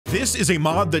This is a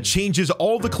mod that changes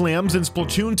all the clams in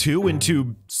Splatoon 2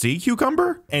 into sea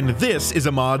cucumber. And this is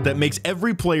a mod that makes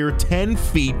every player 10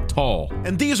 feet tall.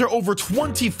 And these are over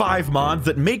 25 mods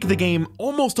that make the game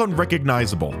almost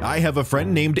unrecognizable. I have a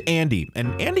friend named Andy,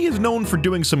 and Andy is known for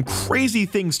doing some crazy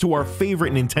things to our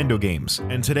favorite Nintendo games.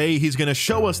 And today he's gonna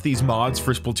show us these mods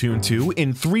for Splatoon 2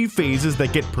 in 3 phases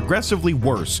that get progressively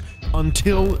worse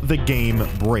until the game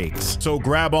breaks. So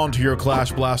grab onto your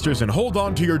Clash Blasters and hold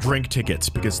on to your drink tickets,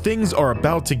 because things are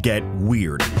about to get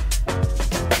weird.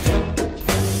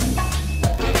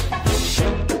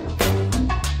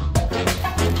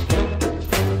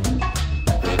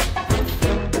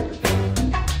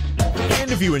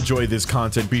 And if you enjoy this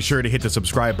content, be sure to hit the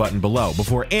subscribe button below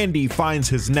before Andy finds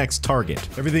his next target.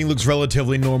 Everything looks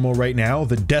relatively normal right now,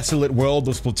 the desolate world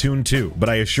of Splatoon 2, but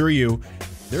I assure you,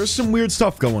 there's some weird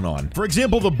stuff going on. For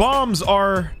example, the bombs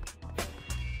are...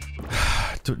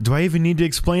 Do I even need to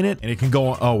explain it? And it can go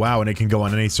on, oh wow, and it can go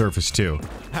on any surface too.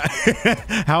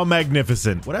 How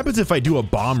magnificent. What happens if I do a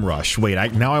bomb rush? Wait,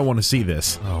 now I want to see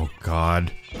this. Oh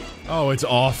god. Oh, it's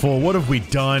awful. What have we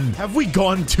done? Have we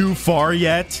gone too far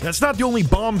yet? That's not the only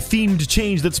bomb-themed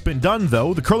change that's been done,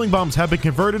 though. The curling bombs have been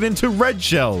converted into red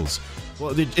shells.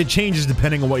 Well, it changes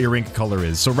depending on what your ink color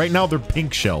is. So right now they're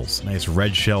pink shells. Nice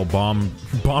red shell bomb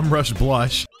rush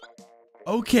blush.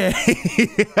 Okay.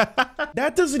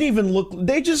 That doesn't even look,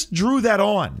 they just drew that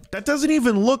on. That doesn't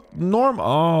even look normal.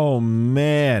 Oh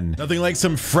man. Nothing like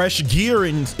some fresh gear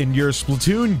in your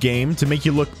Splatoon game to make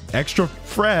you look extra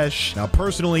fresh. Now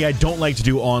personally, I don't like to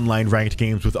do online ranked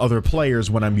games with other players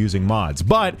when I'm using mods,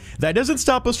 but that doesn't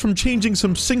stop us from changing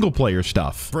some single player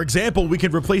stuff. For example, we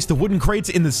can replace the wooden crates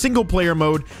in the single player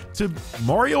mode to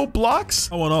Mario blocks.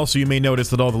 Oh, and also you may notice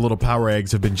that all the little power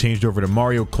eggs have been changed over to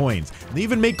Mario coins. They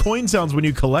even make coin sounds when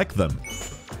you collect them.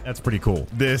 That's pretty cool.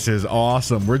 This is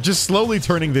awesome. We're just slowly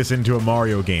turning this into a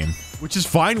Mario game, which is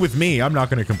fine with me. I'm not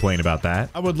going to complain about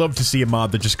that. I would love to see a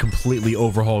mod that just completely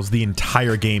overhauls the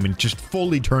entire game and just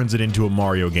fully turns it into a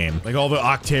Mario game. Like all the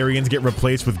Octarians get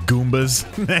replaced with Goombas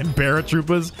and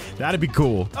Paratroopas. That'd be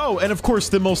cool. Oh, and of course,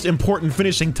 the most important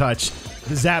finishing touch,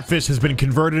 the Zapfish has been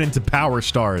converted into Power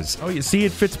Stars. Oh, you see,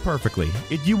 it fits perfectly.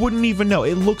 You wouldn't even know.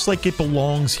 It looks like it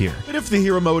belongs here. But if the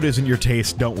hero mode isn't your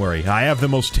taste, don't worry. I have the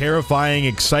most terrifying,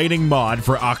 exciting mod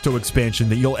for Octo expansion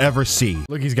that you'll ever see.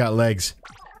 Look, he's got legs.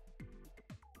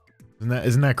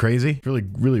 Isn't that crazy?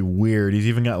 Really weird. He's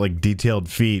even got like detailed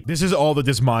feet. This is all that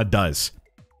this mod does.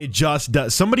 It just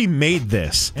does. Somebody made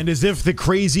this. And as if the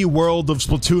crazy world of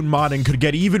Splatoon modding could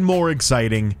get even more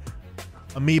exciting,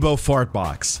 Amiibo Fart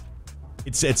Box.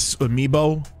 It's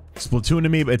Amiibo, Splatoon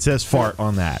Amiibo, it says fart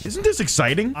on that. Isn't this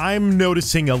exciting? I'm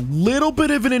noticing a little bit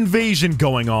of an invasion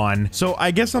going on. So I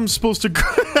guess I'm supposed to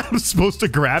I'm supposed to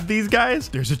grab these guys?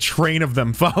 There's a train of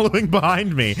them following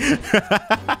behind me.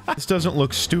 This doesn't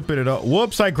look stupid at all.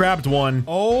 Whoops, I grabbed one.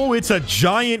 Oh, it's a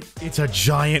giant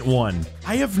one.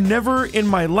 I have never in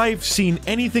my life seen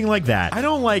anything like that. I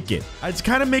don't like it. It's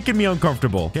kind of making me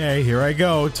uncomfortable. Okay, here I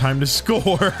go. Time to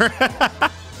score.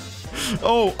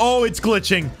 Oh, it's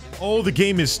glitching. Oh, the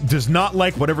game does not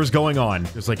like whatever's going on.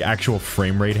 There's like actual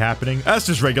frame rate happening. That's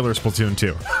just regular Splatoon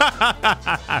 2.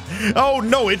 Oh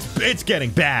no, it's getting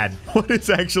bad. What is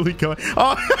actually going?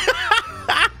 Oh,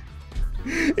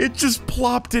 it just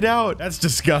plopped it out. That's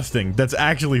disgusting. That's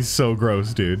actually so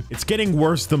gross, dude. It's getting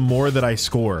worse the more that I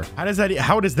score. How does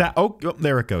that? Oh,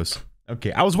 there it goes.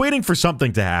 Okay, I was waiting for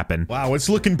something to happen. Wow, it's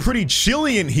looking pretty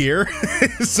chilly in here.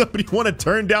 Somebody want to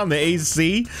turn down the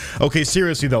AC? Okay,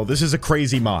 seriously though, this is a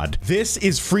crazy mod. This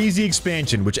is Freezy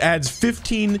Expansion, which adds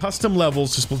 15 custom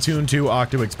levels to Splatoon 2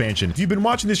 Octo Expansion. If you've been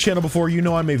watching this channel before, you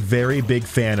know I'm a very big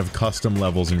fan of custom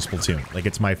levels in Splatoon. Like,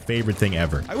 it's my favorite thing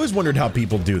ever. I always wondered how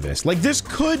people do this. Like, this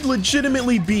could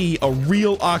legitimately be a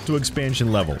real Octo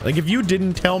Expansion level. Like, if you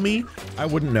didn't tell me, I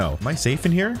wouldn't know. Am I safe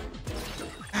in here?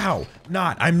 Ow,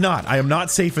 I'm not. I am not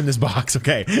safe in this box.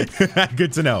 Okay,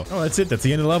 good to know. Oh, that's it. That's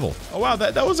the end of the level. Oh, wow,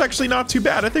 that was actually not too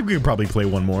bad. I think we could probably play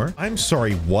one more. I'm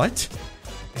sorry, what?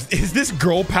 Is this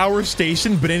Girl Power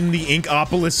Station but in the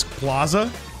Inkopolis Plaza?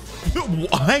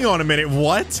 Hang on a minute,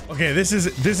 what? Okay, this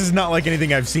is not like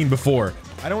anything I've seen before.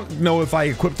 I don't know if I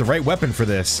equipped the right weapon for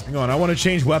this. Hang on, I want to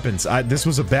change weapons. This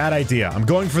was a bad idea. I'm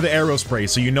going for the arrow spray,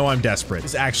 so you know I'm desperate.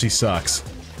 This actually sucks.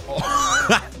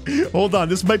 Hold on,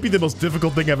 this might be the most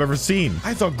difficult thing I've ever seen.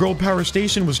 I thought Girl Power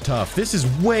Station was tough. This is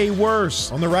way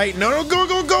worse. On the right. No,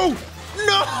 go!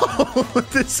 No!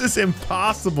 This is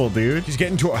impossible, dude. She's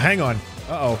getting to... Hang on.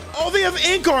 Uh-oh. Oh, they have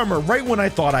ink armor right when I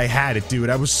thought I had it, dude.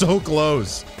 I was so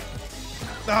close.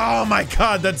 Oh my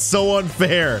god, that's so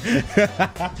unfair.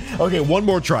 Okay, one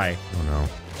more try. Oh no.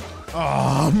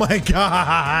 Oh my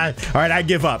god. All right, I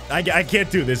give up. I can't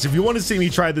do this. If you want to see me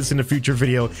try this in a future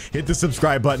video, hit the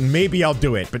subscribe button. Maybe I'll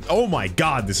do it. But oh my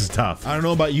god, this is tough. I don't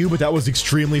know about you, but that was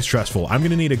extremely stressful. I'm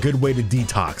gonna need a good way to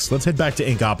detox. Let's head back to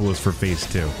Inkopolis for phase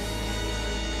 2.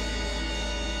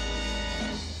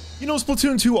 You know,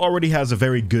 Splatoon 2 already has a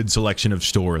very good selection of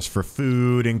stores for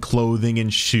food and clothing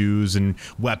and shoes and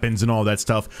weapons and all that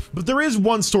stuff. But there is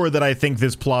one store that I think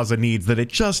this plaza needs that it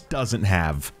just doesn't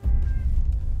have.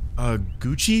 A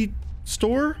Gucci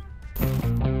store?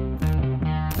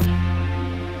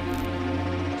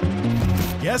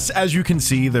 Yes, as you can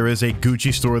see, there is a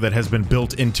Gucci store that has been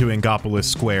built into Inkopolis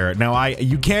Square. Now,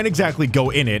 you can't exactly go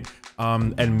in it,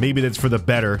 and maybe that's for the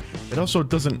better. It also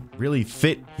doesn't really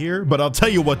fit here, but I'll tell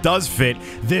you what does fit,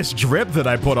 this drip that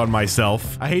I put on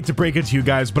myself. I hate to break it to you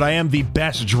guys, but I am the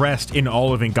best dressed in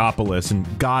all of Inkopolis, and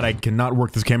God, I cannot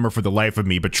work this camera for the life of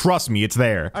me, but trust me, it's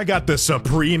there. I got the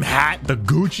Supreme hat, the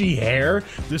Gucci hair,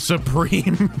 the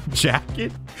Supreme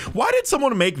jacket. Why did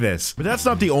someone make this? But that's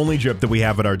not the only drip that we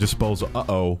have at our disposal.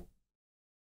 Uh-oh.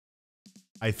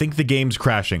 I think the game's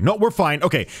crashing. No, we're fine.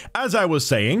 Okay, as I was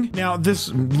saying, now this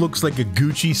looks like a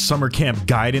Gucci summer camp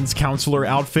guidance counselor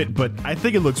outfit, but I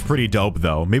think it looks pretty dope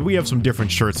though. Maybe we have some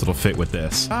different shirts that'll fit with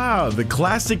this. Ah, the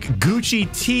classic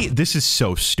Gucci tee. This is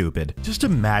so stupid. Just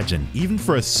imagine, even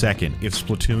for a second, if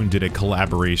Splatoon did a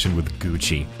collaboration with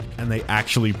Gucci and they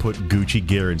actually put Gucci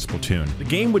gear in Splatoon. The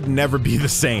game would never be the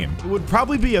same. It would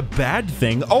probably be a bad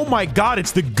thing. Oh my god,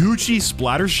 it's the Gucci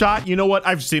splatter shot. You know what?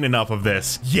 I've seen enough of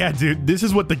this. Yeah, dude, this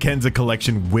is what the Kenza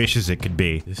collection wishes it could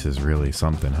be. This is really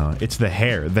something, huh? It's the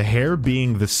hair. The hair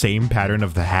being the same pattern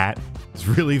of the hat is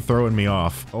really throwing me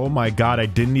off. Oh my god, I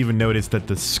didn't even notice that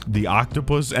the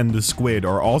octopus and the squid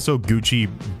are also Gucci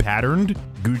patterned,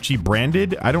 Gucci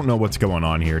branded. I don't know what's going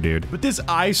on here, dude. But this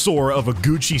eyesore of a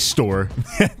Gucci store,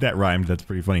 that rhymed, that's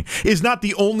pretty funny, is not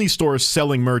the only store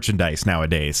selling merchandise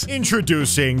nowadays.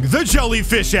 Introducing the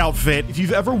jellyfish outfit. If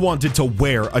you've ever wanted to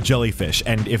wear a jellyfish,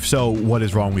 and if so, what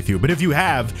is wrong with you? But if you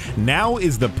have, now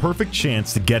is the perfect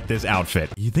chance to get this outfit.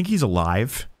 You think he's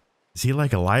alive? Is he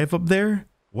like alive up there?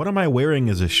 What am I wearing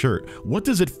as a shirt? What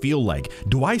does it feel like?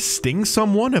 Do I sting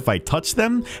someone if I touch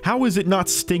them? How is it not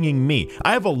stinging me?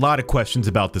 I have a lot of questions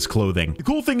about this clothing. The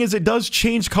cool thing is it does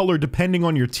change color depending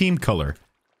on your team color.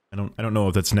 I don't know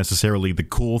if that's necessarily the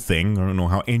cool thing. I don't know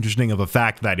how interesting of a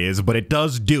fact that is, but it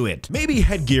does do it. Maybe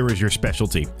headgear is your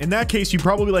specialty. In that case, you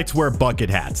probably like to wear bucket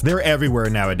hats. They're everywhere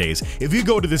nowadays. If you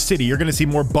go to the city, you're gonna see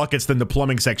more buckets than the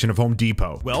plumbing section of Home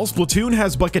Depot. Well, Splatoon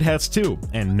has bucket hats too.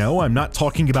 And no, I'm not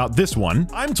talking about this one.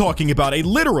 I'm talking about a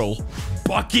literal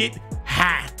bucket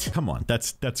hat. Come on,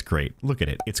 that's great. Look at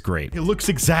it. It's great. It looks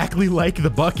exactly like the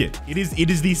bucket. It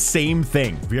is the same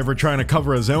thing. If you're ever trying to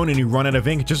cover a zone and you run out of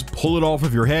ink, just pull it off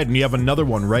of your head and you have another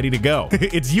one ready to go.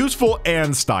 It's useful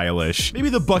and stylish. Maybe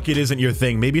the bucket isn't your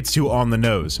thing. Maybe it's too on the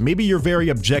nose. Maybe you're very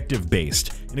objective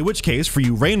based. And in which case, for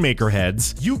you Rainmaker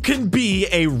heads, you can be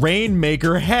a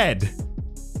Rainmaker head.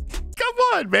 Come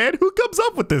on, man. Who comes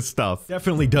up with this stuff?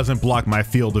 Definitely doesn't block my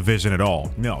field of vision at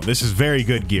all. No, this is very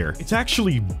good gear. It's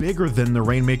actually bigger than the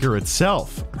Rainmaker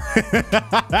itself.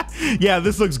 Yeah,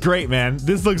 this looks great, man.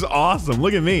 This looks awesome.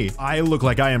 Look at me. I look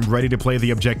like I am ready to play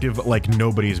the objective like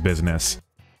nobody's business.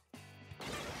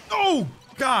 Oh,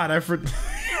 God, I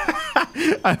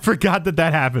forgot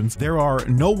that happens. There are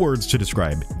no words to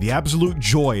describe the absolute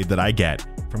joy that I get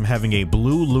from having a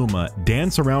blue Luma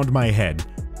dance around my head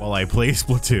while I play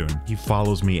Splatoon. He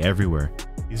follows me everywhere.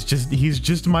 He's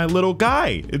just my little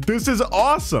guy. This is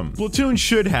awesome. Splatoon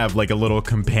should have like a little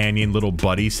companion, little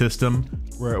buddy system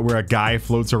where a guy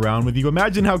floats around with you.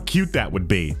 Imagine how cute that would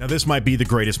be. Now this might be the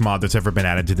greatest mod that's ever been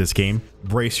added to this game.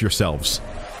 Brace yourselves.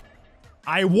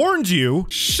 I warned you.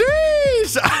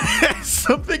 Sheesh!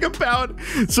 something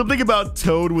about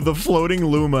Toad with a floating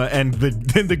Luma and the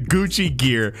Gucci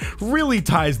gear really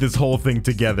ties this whole thing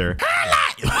together.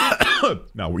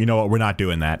 No, you know what? We're not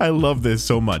doing that. I love this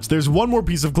so much. There's one more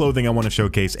piece of clothing I want to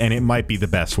showcase, and it might be the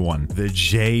best one. The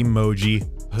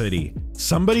JayMoji hoodie.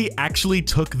 Somebody actually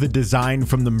took the design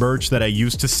from the merch that I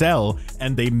used to sell,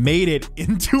 and they made it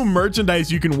into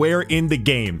merchandise you can wear in the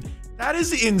game. That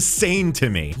is insane to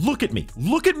me. Look at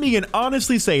me and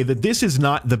honestly say that this is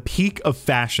not the peak of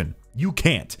fashion. You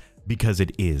can't. because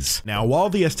it is. Now, while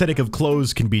the aesthetic of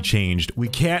clothes can be changed, we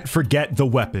can't forget the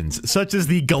weapons, such as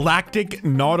the Galactic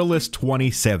Nautilus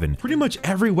 27. Pretty much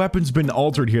every weapon's been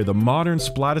altered here. The modern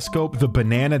splatoscope, the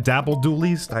banana dapple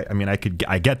dualies.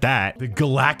 I get that. The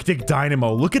Galactic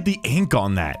Dynamo. Look at the ink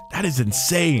on that. That is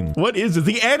insane. What is it?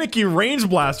 The Anarchy Range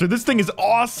Blaster. This thing is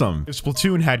awesome. If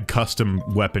Splatoon had custom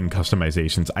weapon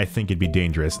customizations, I think it'd be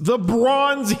dangerous. The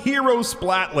Bronze Hero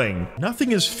Splatling.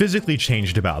 Nothing has physically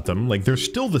changed about them. Like, they're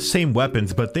still the same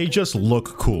weapons, but they just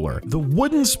look cooler. The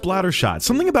wooden splatter shot.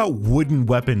 Something about wooden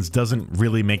weapons doesn't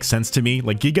really make sense to me.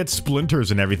 Like, you get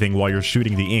splinters and everything while you're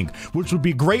shooting the ink, which would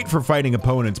be great for fighting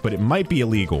opponents, but it might be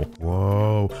illegal.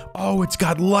 Whoa. Oh, it's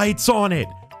got lights on it.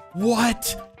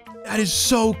 What? That is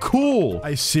so cool.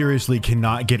 I seriously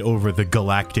cannot get over the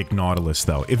Galactic Nautilus,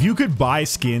 though. If you could buy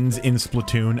skins in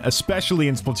Splatoon, especially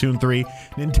in Splatoon 3,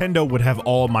 Nintendo would have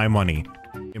all my money.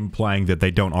 Implying that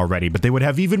they don't already, but they would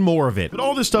have even more of it. But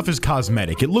all this stuff is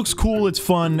cosmetic. It looks cool, it's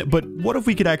fun, but what if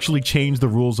we could actually change the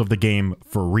rules of the game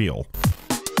for real?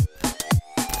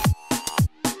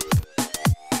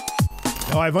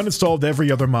 Now, I've uninstalled every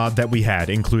other mod that we had,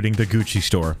 including the Gucci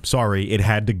store. Sorry, it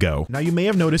had to go. Now, you may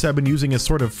have noticed I've been using a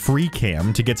sort of free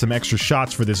cam to get some extra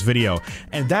shots for this video,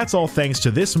 and that's all thanks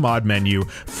to this mod menu,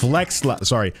 Re-Inkify.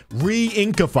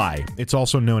 It's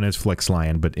also known as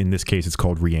FlexLion, but in this case, it's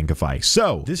called Re-Inkify.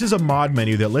 So, this is a mod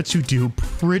menu that lets you do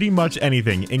pretty much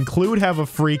anything, have a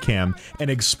free cam, and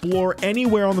explore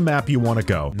anywhere on the map you want to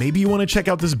go. Maybe you want to check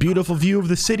out this beautiful view of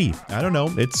the city. I don't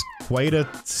know. It's quite a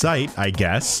sight, I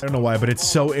guess. I don't know why, but it's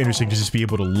so interesting to just be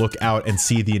able to look out and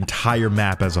see the entire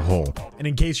map as a whole. And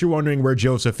in case you're wondering where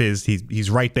Joseph is, he's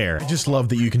right there. I just love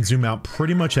that you can zoom out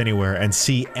pretty much anywhere and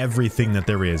see everything that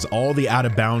there is. All the out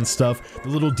of bounds stuff, the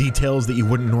little details that you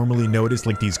wouldn't normally notice,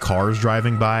 like these cars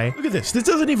driving by. Look at this. This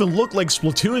doesn't even look like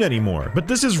Splatoon anymore, but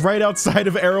this is right outside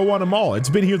of Arowana Mall. It's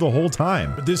been here the whole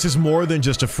time. But this is more than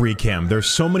just a free cam. There's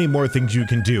so many more things you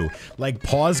can do, like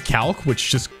pause calc, which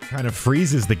just kind of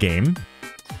freezes the game.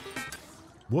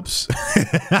 Whoops.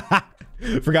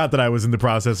 Forgot that I was in the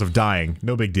process of dying.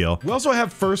 No big deal. We also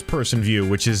have first-person view,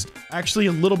 which is actually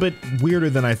a little bit weirder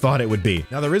than I thought it would be.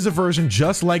 Now, there is a version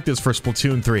just like this for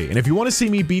Splatoon 3, and if you want to see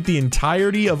me beat the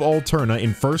entirety of Alterna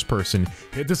in first person,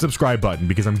 hit the subscribe button,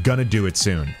 because I'm gonna do it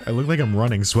soon. I look like I'm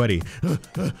running sweaty.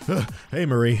 Hey,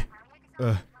 Marie.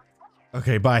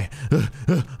 Okay, bye.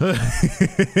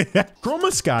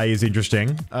 Chroma Sky is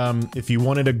interesting. If you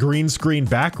wanted a green screen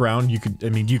background, you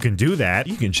can do that.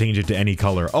 You can change it to any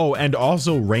color. Oh, and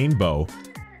also rainbow.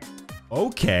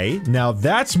 Okay, now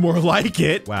that's more like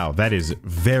it. Wow, that is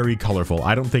very colorful.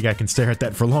 I don't think I can stare at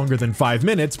that for longer than 5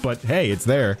 minutes, but hey, it's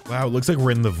there. Wow, it looks like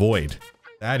we're in the void.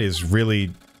 That is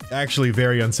really actually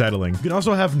very unsettling. You can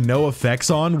also have no effects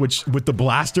on, which with the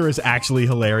blaster is actually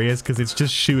hilarious because it's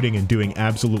just shooting and doing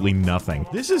absolutely nothing.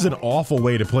 This is an awful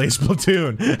way to play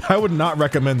Splatoon. I would not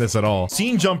recommend this at all.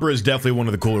 Scene Jumper is definitely one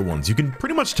of the cooler ones. You can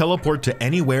pretty much teleport to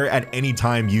anywhere at any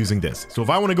time using this. So if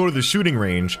I want to go to the shooting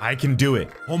range, I can do it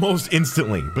almost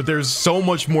instantly, but there's so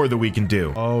much more that we can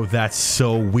do. Oh, that's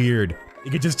so weird. It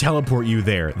could just teleport you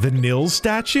there. The Nils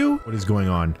statue? What is going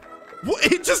on?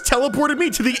 It just teleported me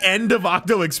to the end of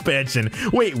Octo Expansion.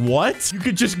 Wait, what? You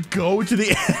could just go to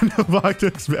the end of Octo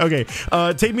Expansion.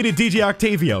 Okay, take me to DJ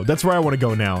Octavio. That's where I want to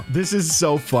go now. This is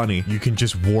so funny. You can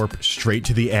just warp straight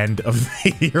to the end of the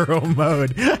hero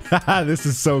mode. This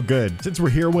is so good. Since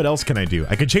we're here, what else can I do?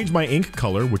 I can change my ink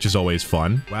color, which is always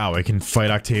fun. Wow, I can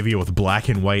fight Octavio with black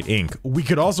and white ink. We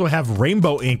could also have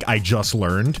rainbow ink, I just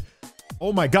learned.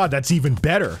 Oh my god, that's even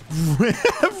better.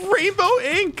 Rainbow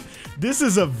ink! This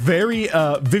is a very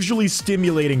visually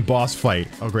stimulating boss fight.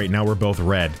 Oh great, now we're both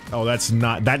red. Oh,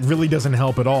 that really doesn't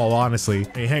help at all, honestly.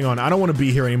 Hey, hang on, I don't want to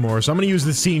be here anymore, so I'm gonna use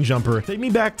the Scene Jumper. Take me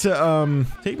back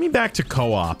to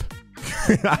co-op.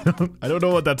 I don't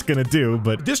know what that's gonna do,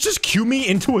 but did this just cue me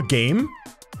into a game?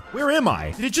 Where am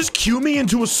I? Did it just cue me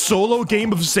into a solo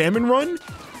game of Salmon Run?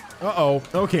 Uh-oh,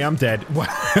 okay, I'm dead.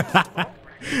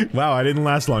 Wow, I didn't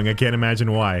last long. I can't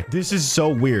imagine why. This is so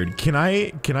weird. Can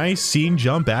I scene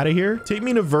jump out of here? Take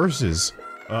me to versus.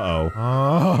 Uh-oh.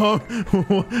 Oh,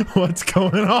 what's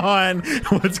going on?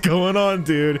 What's going on,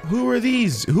 dude? Who are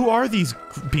these? Who are these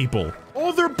people?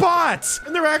 Oh, they're bots,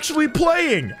 and they're actually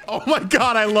playing. Oh my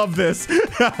god, I love this.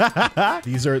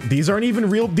 These aren't even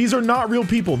real. These are not real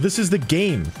people. This is the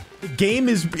game. The game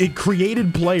it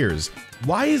created players.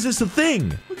 Why is this a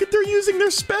thing? Look at, they're using their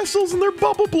specials and they're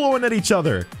bubble blowing at each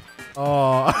other.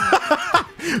 Oh,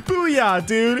 booyah,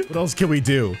 dude. What else can we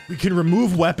do? We can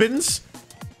remove weapons.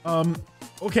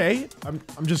 Okay, I'm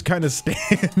just kind of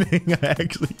standing. I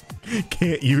actually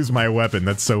can't use my weapon.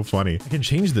 That's so funny. I can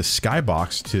change the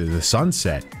skybox to the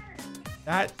sunset.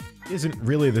 isn't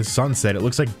really the sunset. It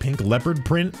looks like pink leopard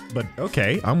print, but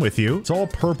okay, I'm with you. It's all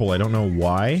purple. I don't know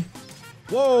why.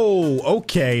 Whoa,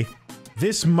 okay.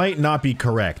 This might not be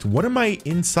correct. What am I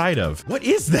inside of? What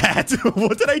is that?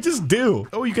 What did I just do?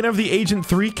 Oh, you can have the Agent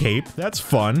 3 cape. That's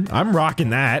fun. I'm rocking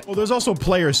that. Oh, there's also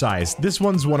player size. This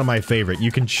one's one of my favorite.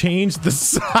 You can change the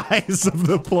size of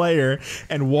the player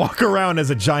and walk around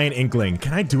as a giant inkling.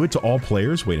 Can I do it to all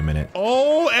players? Wait a minute.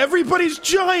 Oh, everybody's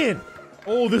giant.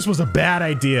 Oh, this was a bad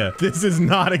idea. This is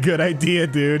not a good idea,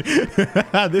 dude.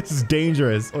 This is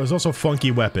dangerous. Oh, there's also funky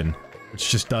weapon,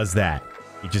 which just does that.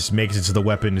 It just makes it so the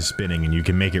weapon is spinning and you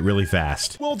can make it really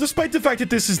fast. Well, despite the fact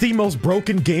that this is the most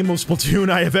broken game of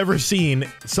Splatoon I have ever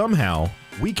seen, somehow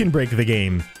we can break the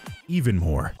game even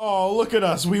more. Oh, look at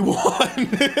us. We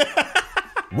won.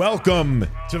 Welcome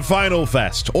to Final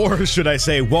Fest, or should I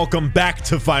say welcome back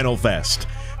to Final Fest.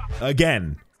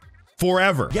 Again.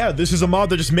 Forever. Yeah, this is a mod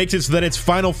that just makes it so that it's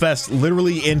Final Fest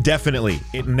literally indefinitely.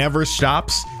 It never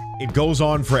stops. It goes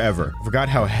on forever. I forgot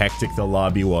how hectic the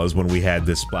lobby was when we had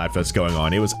this Splatfest going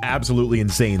on. It was absolutely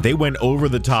insane. They went over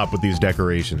the top with these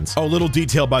decorations. Oh, little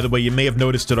detail, by the way, you may have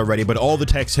noticed it already, but all the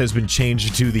text has been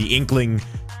changed to the Inkling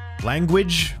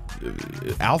language?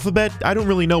 Alphabet? I don't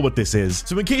really know what this is.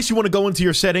 So in case you want to go into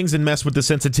your settings and mess with the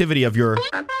sensitivity of your...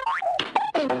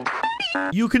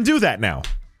 You can do that now.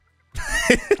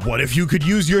 What if you could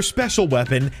use your special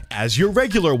weapon as your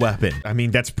regular weapon? I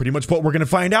mean, that's pretty much what we're gonna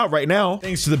find out right now.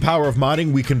 Thanks to the power of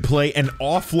modding, we can play an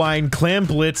offline Clam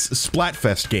Blitz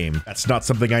Splatfest game. That's not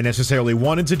something I necessarily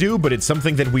wanted to do, but it's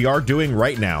something that we are doing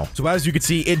right now. So as you can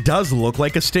see, it does look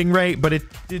like a stingray, but it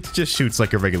just shoots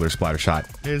like a regular splatter shot.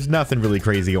 There's nothing really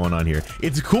crazy going on here.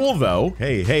 It's cool though.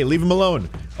 Hey, leave him alone.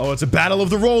 Oh, it's a battle of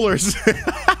the rollers.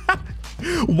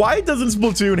 Why doesn't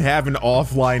Splatoon have an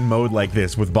offline mode like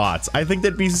this with bots? I think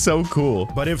that'd be so cool.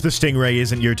 But if the Stingray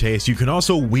isn't your taste, you can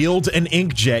also wield an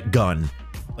inkjet gun.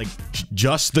 Like,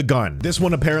 just the gun. This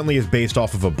one apparently is based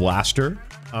off of a blaster,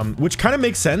 which kind of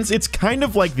makes sense. It's kind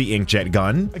of like the inkjet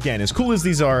gun. Again, as cool as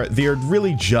these are, they're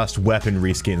really just weapon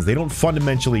reskins. They don't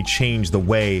fundamentally change the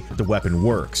way the weapon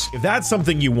works. If that's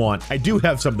something you want, I do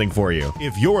have something for you.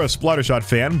 If you're a Splattershot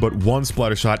fan, but one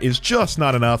Splattershot is just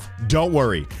not enough, don't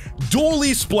worry.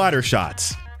 Dually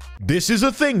Splattershots. This is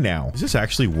a thing now. Does this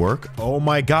actually work? Oh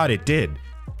my god, it did.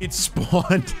 It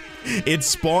spawned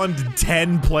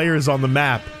 10 players on the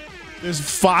map. There's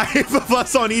 5 of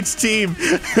us on each team.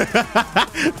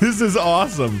 This is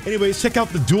awesome. Anyways, check out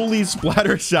the dually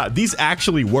splatter shot. These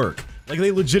actually work. Like,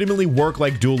 they legitimately work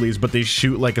like dualies, but they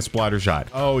shoot like a splatter shot.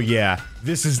 Oh yeah,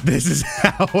 this is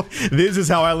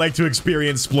how I like to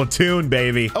experience Splatoon,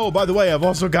 baby. Oh, by the way, I've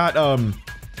also got Minecraft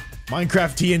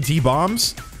TNT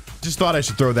bombs. Just thought I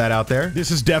should throw that out there.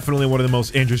 This is definitely one of the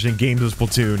most interesting games of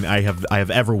Splatoon I have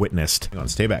ever witnessed. Hang on,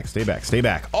 stay back, stay back, stay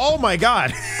back. Oh my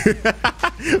god!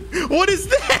 What is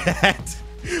that?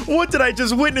 What did I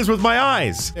just witness with my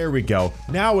eyes? There we go.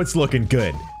 Now it's looking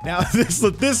good. Now this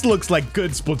looks like good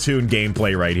Splatoon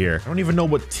gameplay right here. I don't even know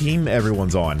what team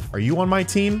everyone's on. Are you on my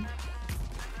team?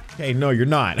 Okay, no, you're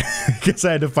not. Guess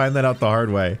I had to find that out the hard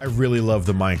way. I really love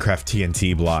the Minecraft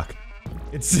TNT block.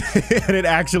 And it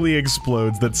actually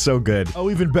explodes. That's so good. Oh,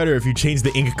 even better if you change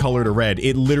the ink color to red.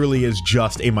 It literally is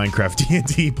just a Minecraft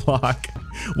TNT block.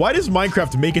 Why does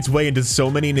Minecraft make its way into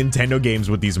so many Nintendo games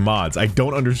with these mods? I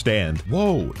don't understand.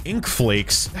 Whoa, ink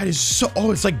flakes. That is so,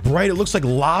 oh, it's like bright. It looks like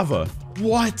lava.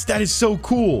 What? That is so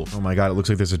cool. Oh my god, it looks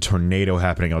like there's a tornado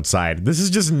happening outside. This is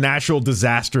just natural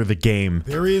disaster, the game.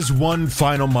 There is one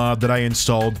final mod that I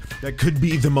installed that could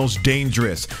be the most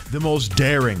dangerous, the most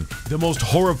daring, the most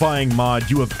horrifying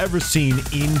mod you have ever seen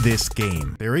in this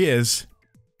game. There he is.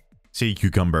 Sea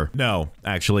cucumber. No,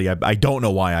 actually, I don't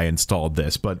know why I installed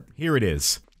this, but here it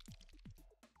is.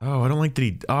 Oh, I don't like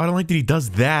that he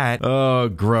does that. Oh,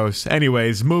 gross.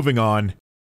 Anyways, moving on.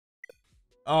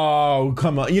 Oh,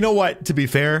 come on. You know what? To be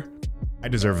fair, I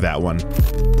deserve that one.